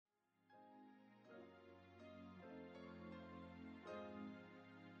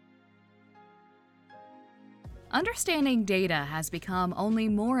Understanding data has become only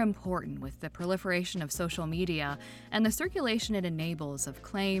more important with the proliferation of social media and the circulation it enables of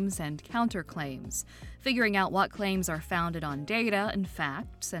claims and counterclaims. Figuring out what claims are founded on data and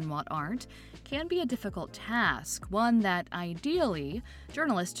facts and what aren't can be a difficult task, one that, ideally,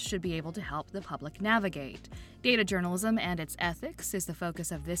 journalists should be able to help the public navigate. Data journalism and its ethics is the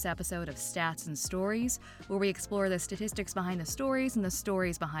focus of this episode of Stats and Stories, where we explore the statistics behind the stories and the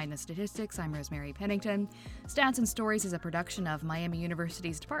stories behind the statistics. I'm Rosemary Pennington. Stats and Stories is a production of Miami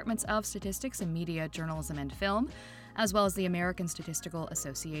University's Departments of Statistics and Media, Journalism, and Film, as well as the American Statistical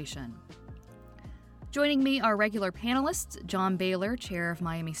Association. Joining me are regular panelists, John Baylor, chair of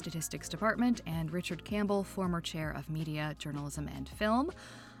Miami Statistics Department, and Richard Campbell, former chair of Media, Journalism, and Film.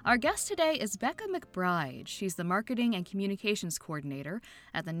 Our guest today is Bekah McBride. She's the Marketing and Communications Coordinator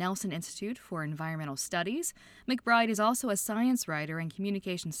at the Nelson Institute for Environmental Studies. McBride is also a science writer and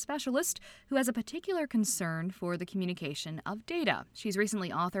communications specialist who has a particular concern for the communication of data. She's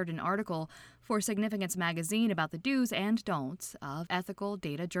recently authored an article for Significance magazine about the do's and don'ts of ethical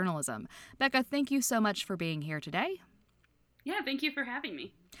data journalism. Bekah, thank you so much for being here today. Yeah, thank you for having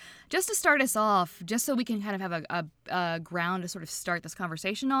me. Just to start us off, just so we can kind of have a ground to sort of start this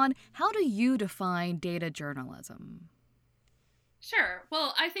conversation on, how do you define data journalism? Sure.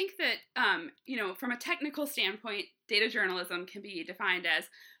 Well, I think that, from a technical standpoint, data journalism can be defined as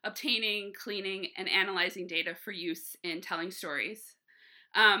obtaining, cleaning, and analyzing data for use in telling stories.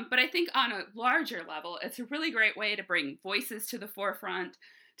 But I think on a larger level, it's a really great way to bring voices to the forefront,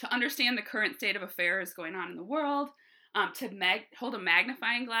 to understand the current state of affairs going on in the world, to hold a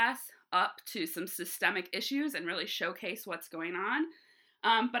magnifying glass up to some systemic issues and really showcase what's going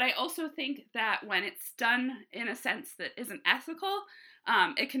on. But I also think that when it's done in a sense that isn't ethical,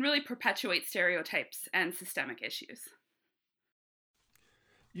 it can really perpetuate stereotypes and systemic issues.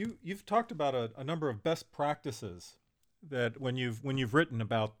 You've talked about a number of best practices that when you've written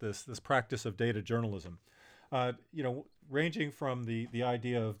about this practice of data journalism, ranging from the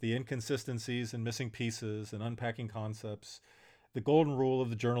idea of the inconsistencies and missing pieces and unpacking concepts, the golden rule of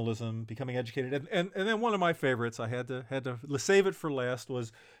the journalism, becoming educated, and then one of my favorites, I had to save it for last,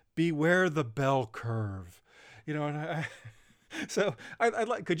 was beware the bell curve. So I'd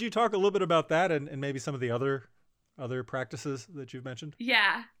like, could you talk a little bit about that and maybe some of the other practices that you've mentioned?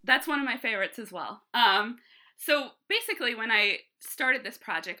 Yeah, that's one of my favorites as well. So basically, when I started this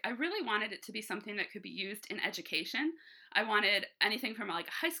project, I really wanted it to be something that could be used in education. I wanted anything from a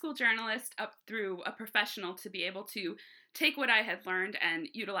high school journalist up through a professional to be able to take what I had learned and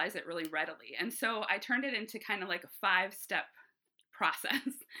utilize it really readily. And so I turned it into kind of like a 5-step process.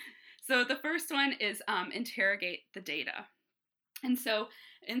 So the first one is interrogate the data. And so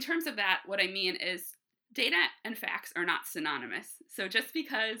in terms of that, what I mean is data and facts are not synonymous. So just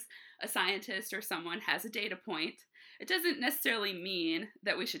because a scientist or someone has a data point, it doesn't necessarily mean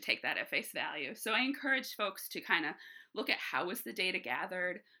that we should take that at face value. So I encourage folks to kind of look at how was the data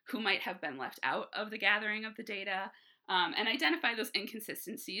gathered, who might have been left out of the gathering of the data, and identify those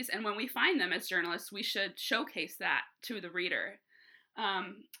inconsistencies. And when we find them as journalists, we should showcase that to the reader.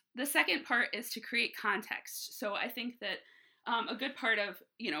 The second part is to create context. So I think that a good part of,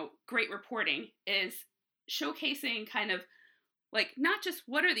 great reporting is showcasing kind of not just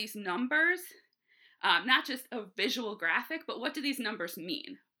what are these numbers, not just a visual graphic, but what do these numbers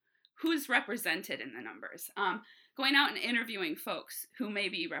mean? Who's represented in the numbers? Going out and interviewing folks who may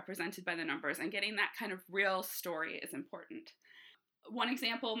be represented by the numbers and getting that kind of real story is important. One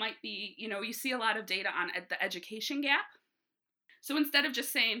example might be, you see a lot of data on the education gap. So instead of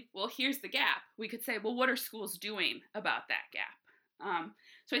just saying, well, here's the gap, we could say, well, what are schools doing about that gap?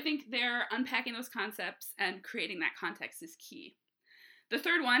 So I think they're unpacking those concepts and creating that context is key. The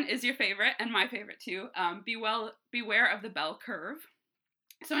third one is your favorite and my favorite too. Beware of the bell curve.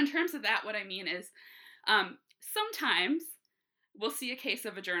 So in terms of that, what I mean is sometimes we'll see a case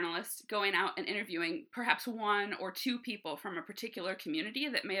of a journalist going out and interviewing perhaps 1 or 2 people from a particular community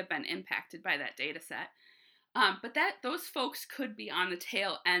that may have been impacted by that data set. But those folks could be on the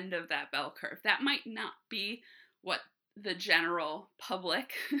tail end of that bell curve. That might not be what the general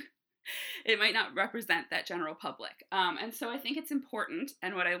public, it might not represent that general public. And so I think it's important,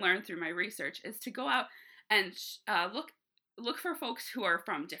 and what I learned through my research is to go out and look for folks who are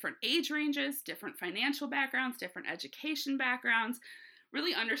from different age ranges, different financial backgrounds, different education backgrounds,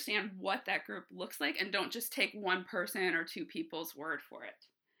 really understand what that group looks like, and don't just take one person or 2 people's word for it.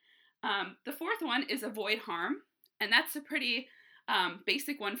 The fourth one is avoid harm, and that's a pretty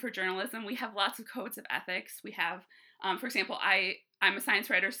basic one for journalism. We have lots of codes of ethics. We have, for example, I'm a science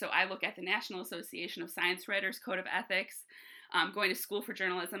writer, so I look at the National Association of Science Writers Code of Ethics. Going to school for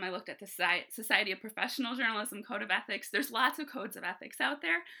journalism, I looked at the Society of Professional Journalism Code of Ethics. There's lots of codes of ethics out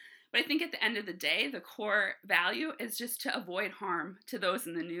there, but I think at the end of the day, the core value is just to avoid harm to those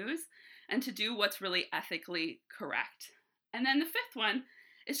in the news and to do what's really ethically correct. And then the fifth one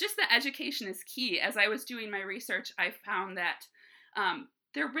is just that education is key. As I was doing my research, I found that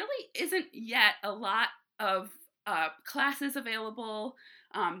there really isn't yet a lot of classes available.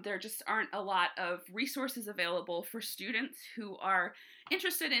 There just aren't a lot of resources available for students who are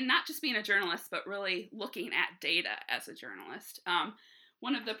interested in not just being a journalist, but really looking at data as a journalist.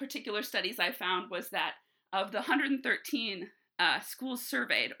 One of the particular studies I found was that of the 113 schools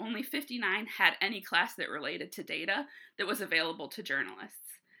surveyed, only 59 had any class that related to data that was available to journalists.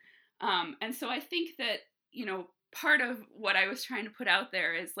 And so I think that, part of what I was trying to put out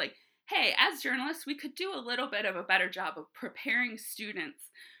there is like, hey, as journalists, we could do a little bit of a better job of preparing students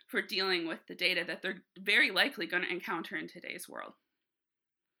for dealing with the data that they're very likely going to encounter in today's world.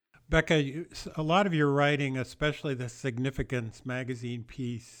 Bekah, a lot of your writing, especially the Significance magazine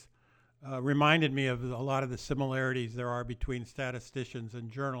piece, reminded me of a lot of the similarities there are between statisticians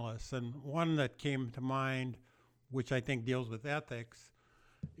and journalists. And one that came to mind, which I think deals with ethics,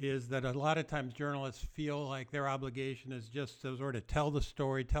 is that a lot of times journalists feel like their obligation is just to sort of tell the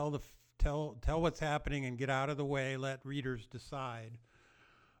story, tell what's happening and get out of the way, let readers decide.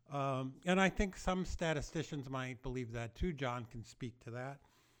 And I think some statisticians might believe that too. John can speak to that.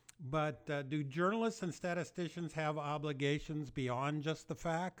 But do journalists and statisticians have obligations beyond just the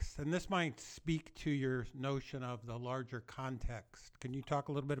facts? And this might speak to your notion of the larger context. Can you talk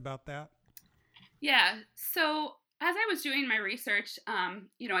a little bit about that? Yeah. So as I was doing my research,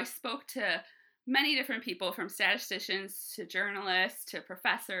 I spoke to many different people, from statisticians to journalists to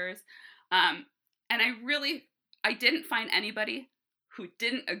professors. And I didn't find anybody who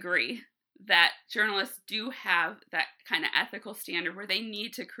didn't agree that journalists do have that kind of ethical standard where they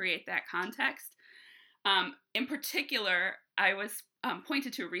need to create that context. In particular, I was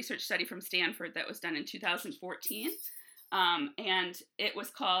pointed to a research study from Stanford that was done in 2014. And it was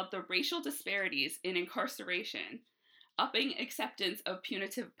called The Racial Disparities in Incarceration, Upping Acceptance of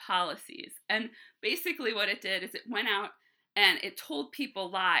Punitive Policies. And basically what it did is it went out and it told people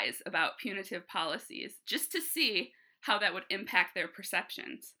lies about punitive policies just to see how that would impact their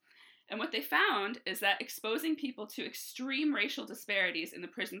perceptions. And what they found is that exposing people to extreme racial disparities in the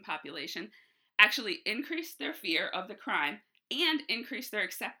prison population actually increased their fear of the crime and increased their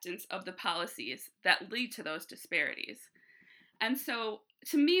acceptance of the policies that lead to those disparities. And so,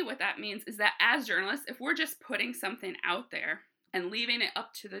 to me, what that means is that as journalists, if we're just putting something out there and leaving it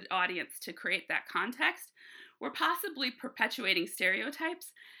up to the audience to create that context, we're possibly perpetuating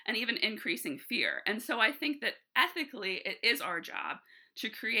stereotypes and even increasing fear. And so I think that ethically, it is our job to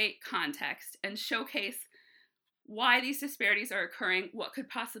create context and showcase why these disparities are occurring, what could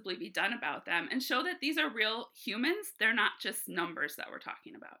possibly be done about them, and show that these are real humans. They're not just numbers that we're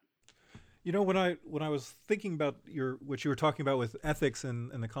talking about. When I was thinking about what you were talking about with ethics in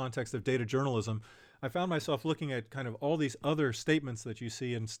the context of data journalism, I found myself looking at kind of all these other statements that you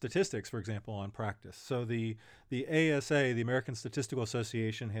see in statistics, for example, on practice. So the ASA, the American Statistical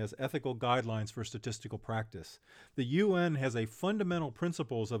Association, has ethical guidelines for statistical practice. The UN has a fundamental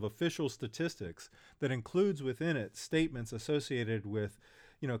principles of official statistics that includes within it statements associated with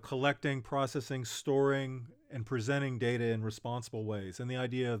collecting, processing, storing, and presenting data in responsible ways, and the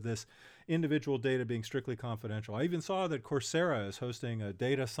idea of this individual data being strictly confidential. I even saw that Coursera is hosting a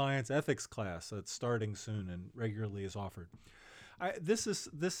data science ethics class that's starting soon and regularly is offered. This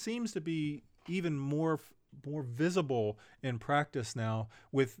seems to be even more visible in practice now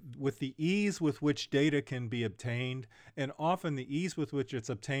with the ease with which data can be obtained, and often the ease with which it's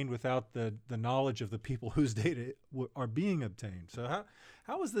obtained without the knowledge of the people whose data are being obtained. So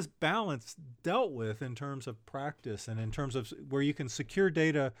how is this balance dealt with in terms of practice and in terms of where you can secure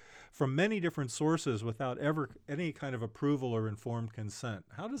data from many different sources without ever any kind of approval or informed consent?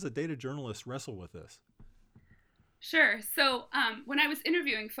 How does a data journalist wrestle with this? Sure. So when I was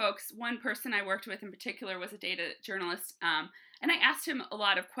interviewing folks, one person I worked with in particular was a data journalist, and I asked him a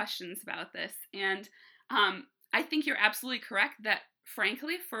lot of questions about this. And I think you're absolutely correct that,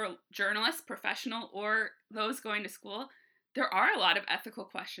 frankly, for journalists, professional, or those going to school, there are a lot of ethical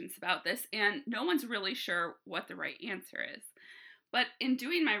questions about this, and no one's really sure what the right answer is. But in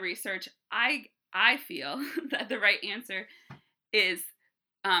doing my research, I feel that the right answer is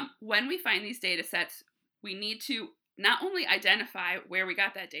when we find these data sets, we need to not only identify where we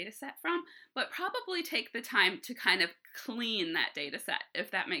got that data set from, but probably take the time to kind of clean that data set,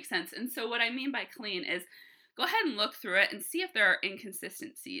 if that makes sense. And so what I mean by clean is go ahead and look through it and see if there are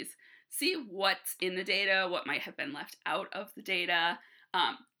inconsistencies. See what's in the data, what might have been left out of the data.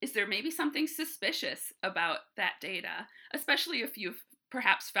 Is there maybe something suspicious about that data, especially if you've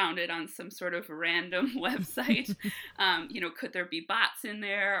perhaps found it on some sort of random website? Could there be bots in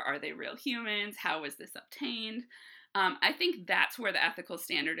there? Are they real humans? How was this obtained? I think that's where the ethical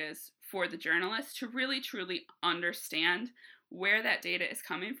standard is for the journalist, to really, truly understand where that data is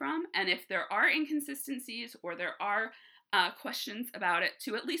coming from. And if there are inconsistencies or there are questions about it,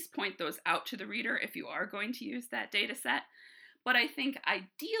 to at least point those out to the reader if you are going to use that data set. But I think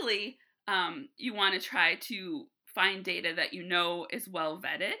ideally, you want to try to find data that you know is well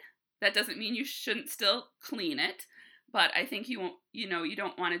vetted. That doesn't mean you shouldn't still clean it, but I think you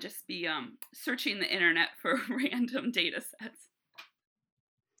don't want to just be searching the internet for random data sets.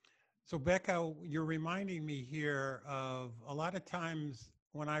 So Bekah, you're reminding me here of a lot of times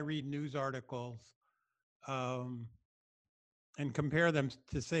when I read news articles and compare them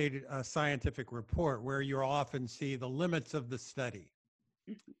to, say, a scientific report, where you'll often see the limits of the study.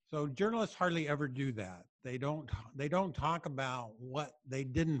 So journalists hardly ever do that. They don't talk about what they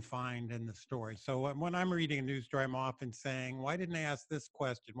didn't find in the story. So when I'm reading a news story, I'm often saying, why didn't they ask this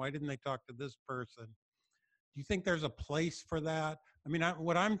question? Why didn't they talk to this person? Do you think there's a place for that? I mean,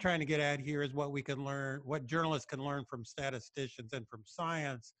 what I'm trying to get at here is what we can learn, what journalists can learn from statisticians and from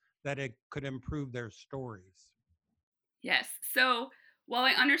science, that it could improve their stories. Yes. So while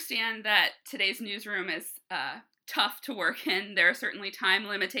I understand that today's newsroom is tough to work in, there are certainly time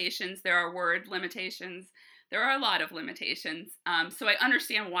limitations, there are word limitations, there are a lot of limitations. So I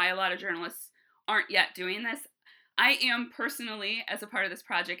understand why a lot of journalists aren't yet doing this. I am personally, as a part of this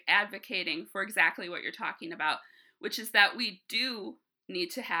project, advocating for exactly what you're talking about, which is that we do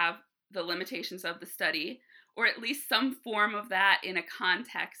need to have the limitations of the study, or at least some form of that in a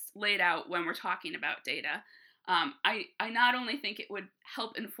context laid out when we're talking about data. I not only think it would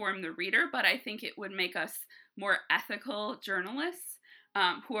help inform the reader, but I think it would make us more ethical journalists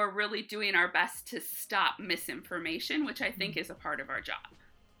who are really doing our best to stop misinformation, which I think is a part of our job.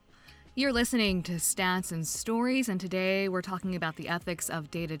 You're listening to Stats and Stories, and today we're talking about the ethics of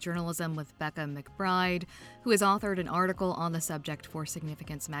data journalism with Bekah McBride, who has authored an article on the subject for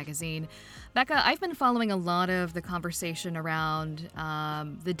Significance magazine. Bekah, I've been following a lot of the conversation around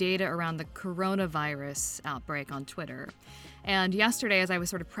the data around the coronavirus outbreak on Twitter. And yesterday, as I was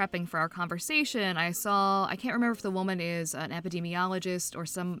sort of prepping for our conversation, I can't remember if the woman is an epidemiologist or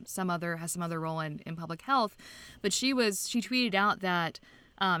has some other role in public health, but she tweeted out that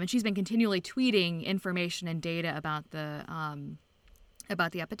and she's been continually tweeting information and data about the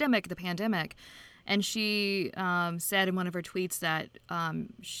epidemic, the pandemic. And she said in one of her tweets that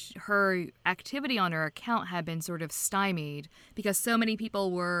her activity on her account had been sort of stymied because so many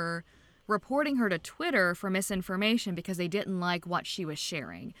people were reporting her to Twitter for misinformation because they didn't like what she was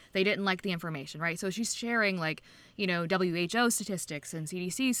sharing. They didn't like the information, right? So she's sharing WHO statistics and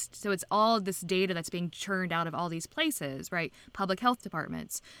CDC. So it's all of this data that's being churned out of all these places, right? Public health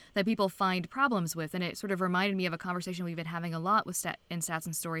departments that people find problems with. And it sort of reminded me of a conversation we've been having a lot with in Stats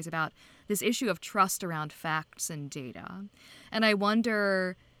and Stories about this issue of trust around facts and data. And I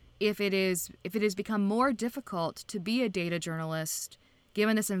wonder if it has become more difficult to be a data journalist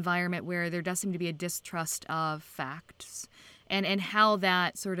given this environment where there does seem to be a distrust of facts, and how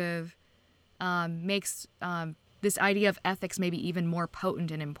that sort of makes this idea of ethics maybe even more potent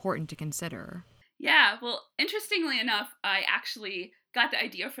and important to consider. Yeah, well, interestingly enough, I actually got the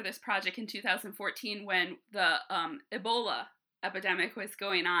idea for this project in 2014 when the Ebola epidemic was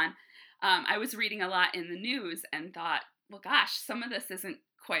going on. I was reading a lot in the news and thought, well, gosh, some of this isn't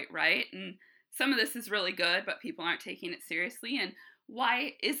quite right, and some of this is really good, but people aren't taking it seriously. And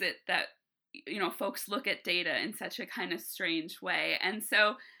why is it that folks look at data in such a kind of strange way? And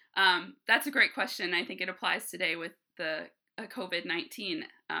so that's a great question. I think it applies today with the COVID-19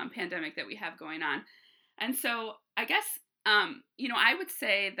 pandemic that we have going on. And so I guess I would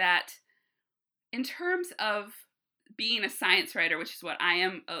say that in terms of being a science writer, which is what I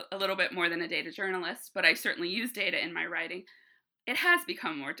am a little bit more than a data journalist, but I certainly use data in my writing, it has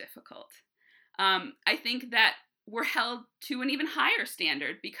become more difficult. I think that we're held to an even higher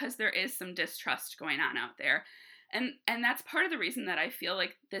standard because there is some distrust going on out there. And that's part of the reason that I feel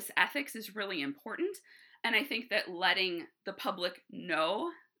like this ethics is really important. And I think that letting the public know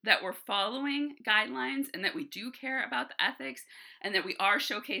that we're following guidelines and that we do care about the ethics and that we are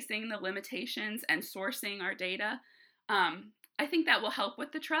showcasing the limitations and sourcing our data, I think that will help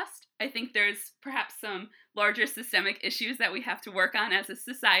with the trust. I think there's perhaps some larger systemic issues that we have to work on as a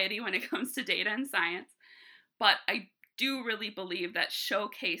society when it comes to data and science. But I do really believe that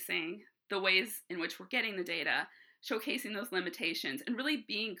showcasing the ways in which we're getting the data, showcasing those limitations, and really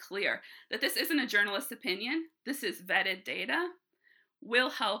being clear that this isn't a journalist's opinion, this is vetted data, will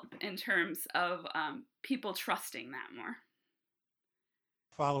help in terms of people trusting that more.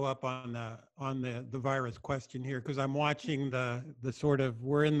 Follow up on the virus question here, because I'm watching the sort of,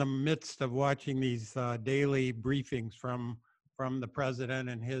 we're in the midst of watching these daily briefings from the president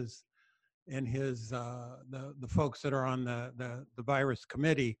and his the folks that are on the virus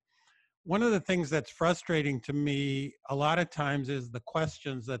committee. One of the things that's frustrating to me a lot of times is the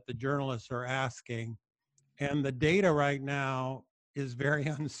questions that the journalists are asking, and the data right now is very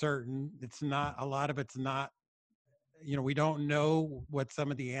uncertain. It's not, a lot of it's not, we don't know what some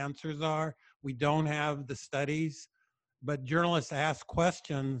of the answers are. We don't have the studies, but journalists ask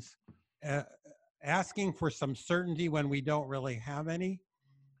questions asking for some certainty when we don't really have any.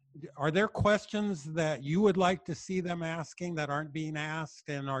 Are there questions that you would like to see them asking that aren't being asked?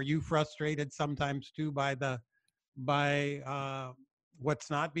 And are you frustrated sometimes too by what's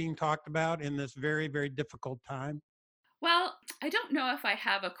not being talked about in this very, very difficult time? Well, I don't know if I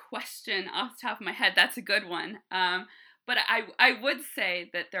have a question off the top of my head. That's a good one. But I would say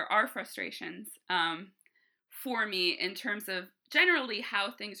that there are frustrations for me in terms of generally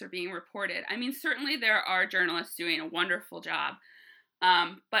how things are being reported. I mean, certainly there are journalists doing a wonderful job.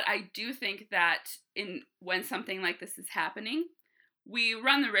 But I do think that when something like this is happening, we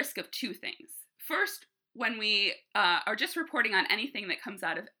run the risk of two things. First, when we are just reporting on anything that comes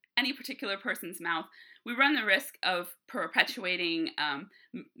out of any particular person's mouth, we run the risk of perpetuating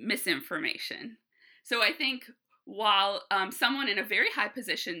misinformation. So I think while someone in a very high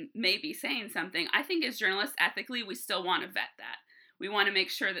position may be saying something, I think as journalists, ethically, we still want to vet that. We want to make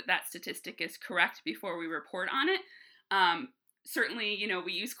sure that that statistic is correct before we report on it. Certainly,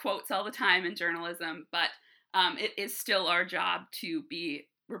 we use quotes all the time in journalism, but it is still our job to be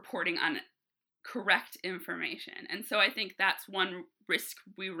reporting on correct information. And so I think that's one risk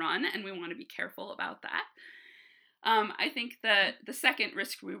we run, and we want to be careful about that. I think the second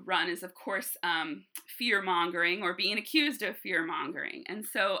risk we run is, of course, fear-mongering or being accused of fear-mongering. And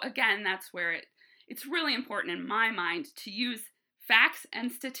so, again, that's where it's really important in my mind to use facts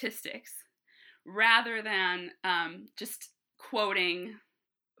and statistics rather than just quoting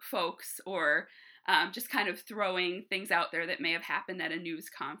folks or just kind of throwing things out there that may have happened at a news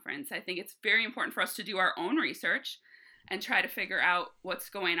conference. I think it's very important for us to do our own research and try to figure out what's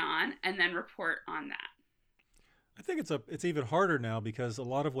going on and then report on that. I think it's even harder now because a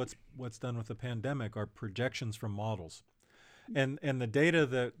lot of what's done with the pandemic are projections from models. And the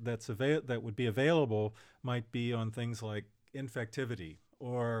data that would be available might be on things like infectivity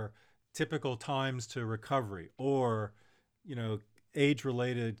or typical times to recovery or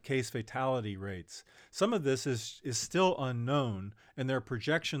age-related case fatality rates. Some of this is still unknown, and there are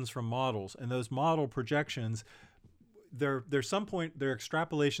projections from models, and those model projections, there's some point they're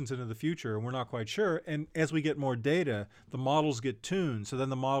extrapolations into the future, and we're not quite sure. And as we get more data, the models get tuned, so then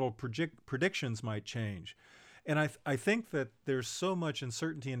the model predictions might change. And I think that there's so much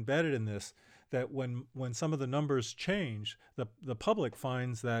uncertainty embedded in this that when some of the numbers change, the public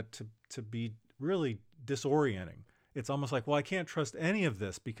finds that to be really disorienting. It's almost like, well, I can't trust any of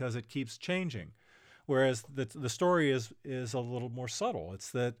this because it keeps changing. Whereas the story is a little more subtle.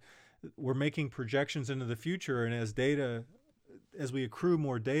 It's that we're making projections into the future, and as we accrue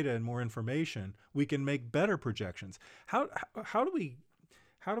more data and more information, we can make better projections. How do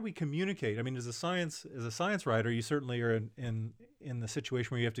we communicate? I mean, as a science writer, you certainly are in the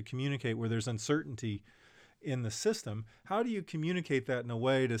situation where you have to communicate where there's uncertainty in the system. How do you communicate that in a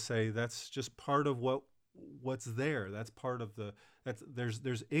way to say that's just part of what's there? That's part of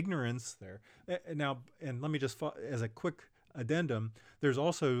there's ignorance there. Now, and let me just, as a quick addendum, there's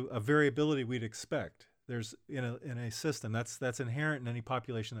also a variability we'd expect. There's in a system that's inherent in any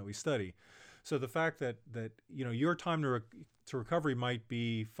population that we study. So the fact that your time to recovery might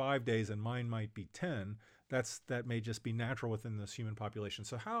be 5 days and mine might be 10, that may just be natural within this human population.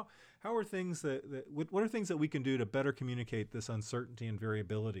 So how are things what are things that we can do to better communicate this uncertainty and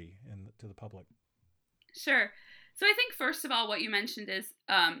variability to the public? Sure. So I think first of all, what you mentioned is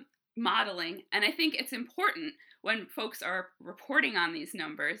modeling, and I think it's important when folks are reporting on these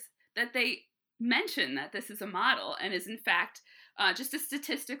numbers that they mention that this is a model and is in fact just a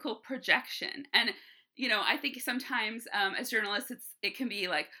statistical projection. And I think sometimes as journalists, it can be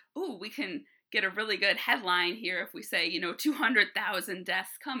like, oh, we can get a really good headline here if we say 200,000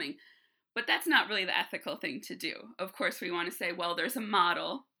 deaths coming, but that's not really the ethical thing to do. Of course, we want to say, well, there's a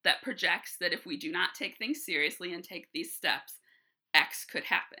model that projects that if we do not take things seriously and take these steps, X could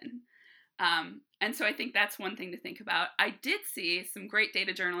happen. And so I think that's one thing to think about. I did see some great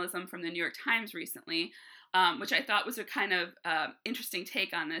data journalism from the New York Times recently, which I thought was a kind of interesting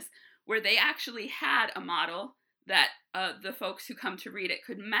take on this, where they actually had a model that the folks who come to read it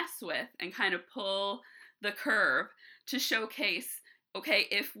could mess with and kind of pull the curve to showcase, okay,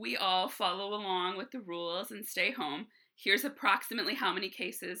 if we all follow along with the rules and stay home, here's approximately how many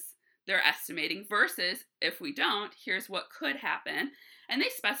cases they're estimating, versus if we don't, here's what could happen. And they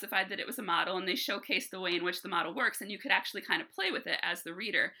specified that it was a model, and they showcased the way in which the model works, and you could actually kind of play with it as the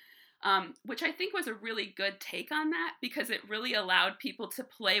reader, which I think was a really good take on that, because it really allowed people to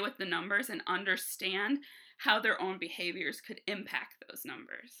play with the numbers and understand how their own behaviors could impact those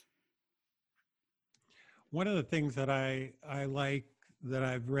numbers. One of the things that I like that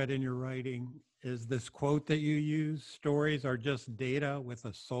I've read in your writing is this quote that you use: stories are just data with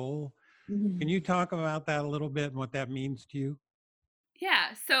a soul. Mm-hmm. Can you talk about that a little bit and what that means to you?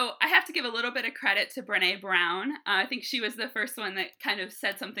 Yeah, so I have to give a little bit of credit to Brené Brown. I think she was the first one that kind of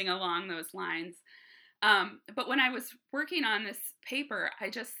said something along those lines. But when I was working on this paper, I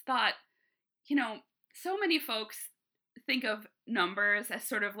just thought, so many folks think of numbers as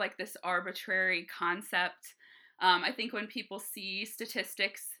sort of like this arbitrary concept. I think when people see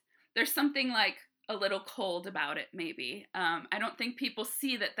statistics, there's something like a little cold about it, maybe. I don't think people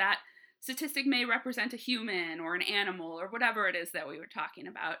see that statistic may represent a human or an animal or whatever it is that we were talking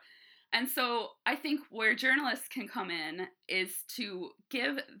about. And so I think where journalists can come in is to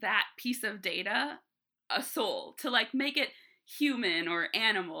give that piece of data a soul, to like make it human or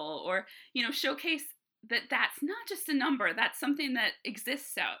animal, or, showcase that that's not just a number, that's something that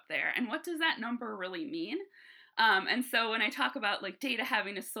exists out there. And what does that number really mean? And so when I talk about like data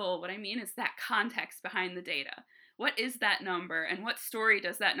having a soul, what I mean is that context behind the data. What is that number, and what story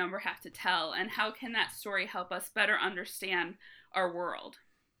does that number have to tell, and how can that story help us better understand our world?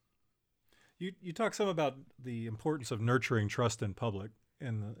 You talk some about the importance of nurturing trust in public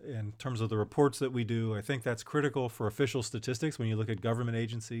in terms of the reports that we do. I think that's critical for official statistics when you look at government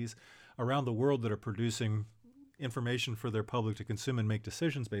agencies around the world that are producing information for their public to consume and make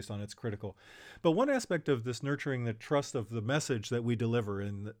decisions based on. It's critical. But one aspect of this nurturing the trust of the message that we deliver,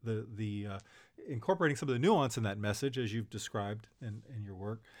 and the incorporating some of the nuance in that message, as you've described in your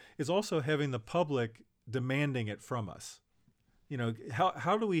work, is also having the public demanding it from us.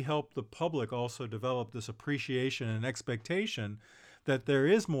 How do we help the public also develop this appreciation and expectation that there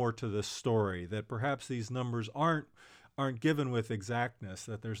is more to this story, that perhaps these numbers aren't given with exactness,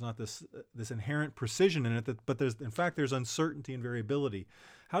 that there's not this inherent precision in it, but there's uncertainty and variability.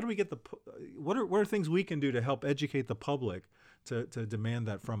 How do we get what are things we can do to help educate the public to demand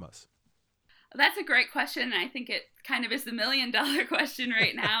that from us? That's a great question, and I think it kind of is the $1 million question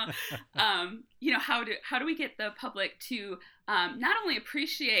right now. How do we get the public to not only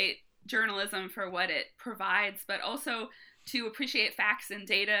appreciate journalism for what it provides, but also to appreciate facts and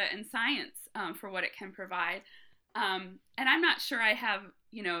data and science for what it can provide? And I'm not sure I have,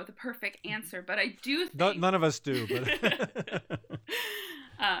 the perfect answer, but I do think... None of us do. But,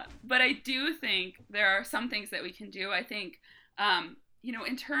 but I do think there are some things that we can do. I think,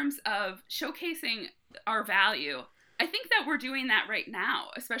 in terms of showcasing our value, I think that we're doing that right now,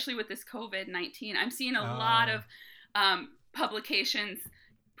 especially with this COVID-19. I'm seeing a lot of publications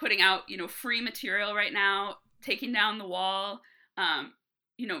putting out, free material right now, taking down the wall,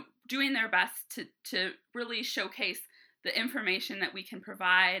 doing their best to really showcase the information that we can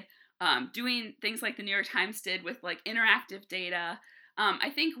provide, doing things like the New York Times did with like interactive data. I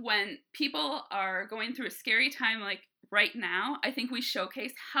think when people are going through a scary time like right now, I think we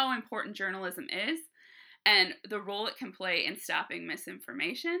showcase how important journalism is and the role it can play in stopping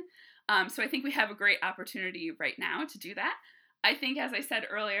misinformation. So I think we have a great opportunity right now to do that. I think, as I said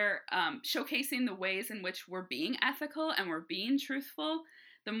earlier, showcasing the ways in which we're being ethical and we're being truthful,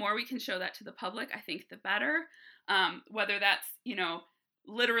 the more we can show that to the public, I think the better. Whether that's,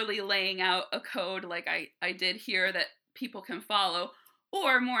 literally laying out a code like I did here that people can follow,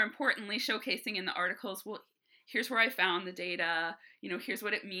 or more importantly, showcasing in the articles, well, here's where I found the data, here's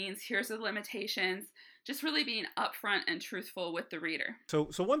what it means, here's the limitations, just really being upfront and truthful with the reader. So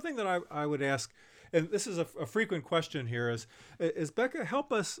one thing that I would ask, and this is a frequent question here, is Bekah,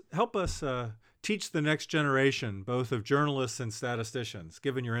 help us teach the next generation, both of journalists and statisticians,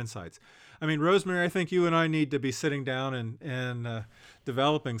 given your insights. I mean, Rosemary, I think you and I need to be sitting down and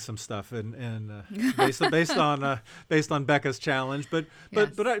developing some stuff, and based on Bekah's challenge. But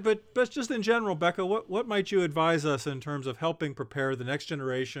just in general, Bekah, what might you advise us in terms of helping prepare the next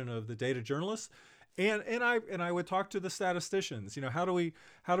generation of the data journalists? And I would talk to the statisticians. How do we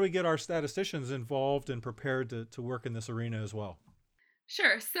get our statisticians involved and prepared to work in this arena as well?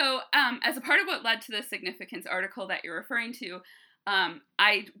 Sure. So, as a part of what led to the significance article that you're referring to,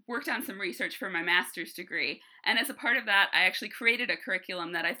 I worked on some research for my master's degree. And as a part of that, I actually created a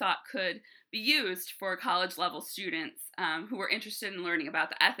curriculum that I thought could be used for college level students who were interested in learning about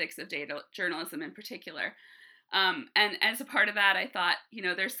the ethics of data journalism in particular. And as a part of that, I thought,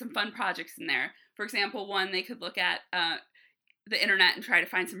 there's some fun projects in there. For example, one, they could look at the internet and try to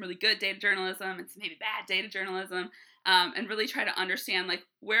find some really good data journalism and some maybe bad data journalism, and really try to understand, like,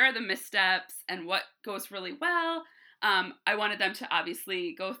 where are the missteps and what goes really well. I wanted them to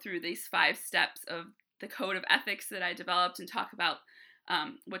obviously go through these 5 steps of the code of ethics that I developed and talk about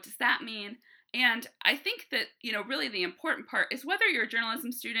what does that mean. And I think that, really the important part is whether you're a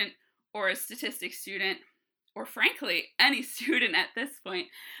journalism student or a statistics student, or frankly, any student at this point,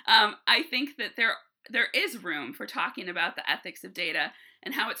 I think that there is room for talking about the ethics of data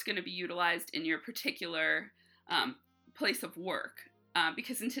and how it's going to be utilized in your particular place of work.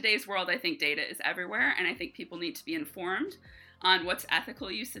 Because in today's world, I think data is everywhere, and I think people need to be informed on what's ethical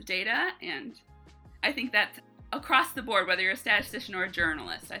use of data. And I think that's across the board, whether you're a statistician or a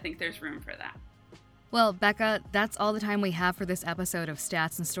journalist, I think there's room for that. Well, Bekah, that's all the time we have for this episode of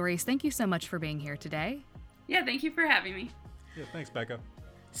Stats and Stories. Thank you so much for being here today. Yeah, thank you for having me. Yeah, thanks, Bekah.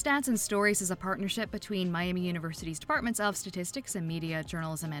 Stats and Stories is a partnership between Miami University's Departments of Statistics and Media,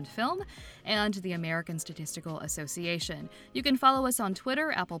 Journalism, and Film and the American Statistical Association. You can follow us on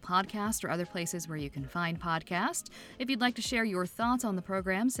Twitter, Apple Podcasts, or other places where you can find podcasts. If you'd like to share your thoughts on the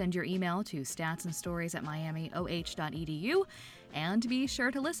program, send your email to statsandstories@miamioh.edu. And be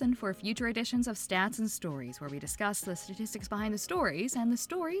sure to listen for future editions of Stats and Stories, where we discuss the statistics behind the stories and the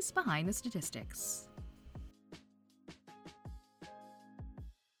stories behind the statistics.